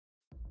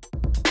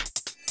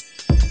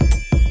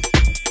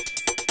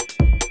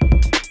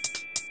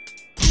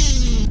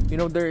You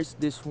know, there's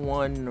this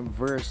one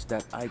verse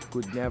that I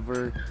could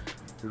never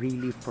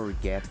really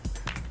forget.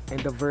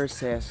 And the verse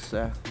says,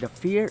 the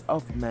fear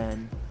of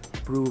man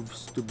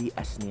proves to be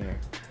a snare.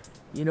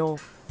 You know,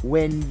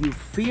 when you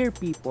fear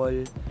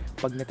people,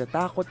 pag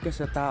natatakot ka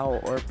sa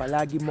tao or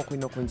palagi mo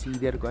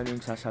kinoconsider kung ano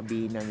yung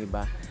sasabihin ng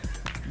iba,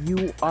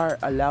 you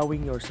are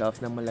allowing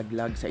yourself na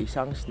malaglag sa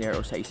isang snare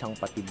o sa isang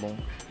patibong.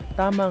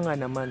 Tama nga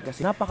naman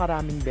kasi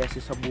napakaraming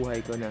beses sa buhay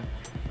ko na,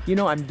 you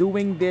know, I'm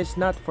doing this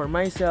not for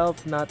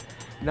myself, not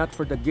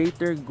for the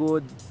greater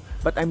good,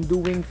 but I'm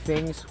doing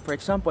things, for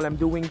example, I'm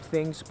doing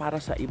things para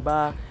sa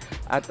iba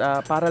at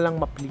para lang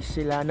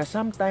ma-please sila, na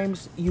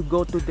sometimes you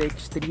go to the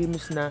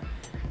extremes na,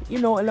 you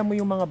know, alam mo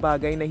yung mga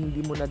bagay na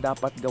hindi mo na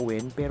dapat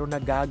gawin pero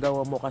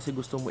nagagawa mo kasi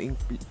gusto mo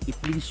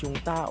i-please yung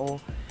tao,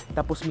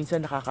 tapos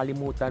minsan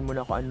nakakalimutan mo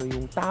na kung ano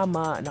yung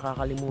tama,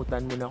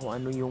 nakakalimutan mo na kung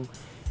ano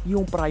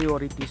yung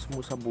priorities mo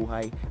sa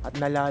buhay at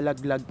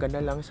nalalaglag ka na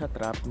lang sa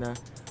trap na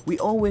we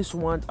always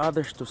want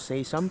others to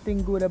say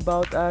something good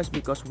about us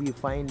because we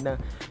find na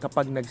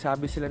kapag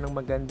nagsabi sila ng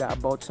maganda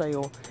about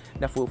sa'yo,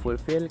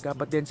 na-fulfill ka,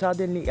 but then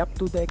suddenly up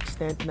to the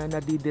extent na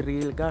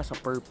nadiderail ka sa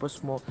purpose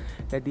mo,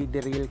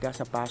 nadiderail ka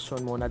sa passion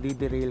mo,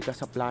 nadiderail ka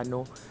sa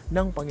plano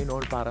ng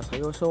Panginoon para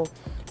sa'yo. So,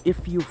 if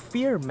you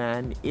fear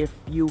man, if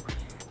you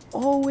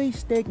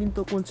always take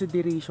into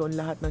consideration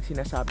lahat ng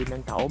sinasabi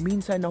ng tao,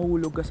 minsan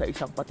nahulog ka sa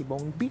isang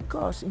patibong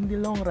because in the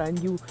long run,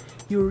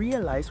 you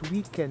realize we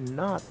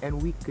cannot and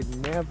we could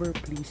never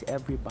please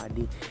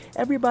everybody.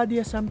 Everybody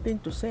has something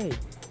to say.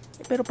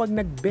 Pero pag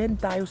nag-bend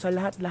tayo sa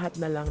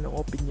lahat-lahat na lang ng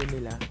opinion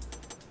nila,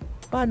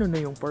 paano na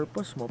yung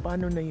purpose mo?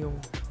 Paano na yung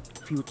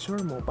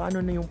future mo?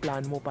 Paano na yung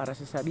plan mo para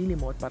sa sarili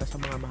mo at para sa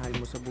mga mahal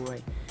mo sa buhay?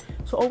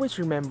 So always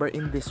remember,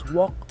 in this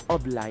walk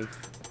of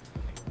life,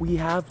 we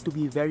have to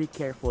be very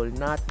careful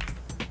not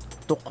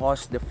to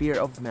cause the fear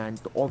of man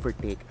to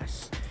overtake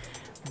us.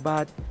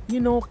 But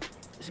you know,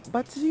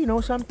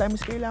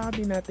 sometimes kailangan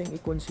din natin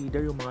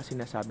i-consider yung mga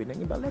sinasabi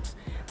ng iba.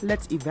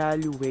 Let's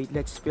evaluate,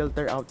 let's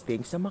filter out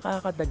things na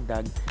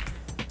makakadagdag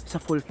sa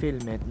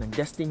fulfillment ng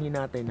destiny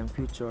natin, ng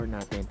future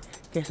natin,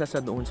 kaysa sa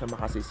doon sa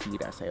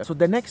makasisira sa'yo. So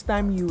the next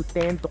time you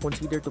tend to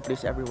consider to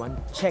please everyone,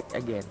 check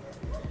again.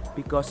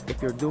 Because if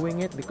you're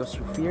doing it because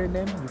you fear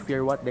them, you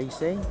fear what they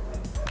say,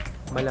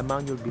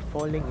 malamang you'll be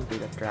falling into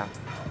the trap.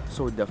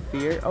 So the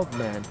fear of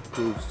man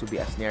proves to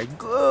be a snare.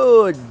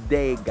 Good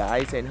day,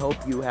 guys, and hope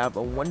you have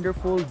a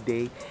wonderful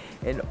day.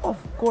 And of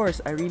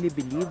course, I really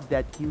believe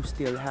that you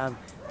still have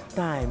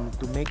time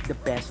to make the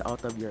best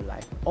out of your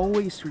life.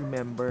 Always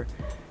remember,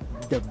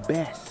 the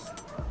best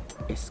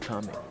is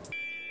coming.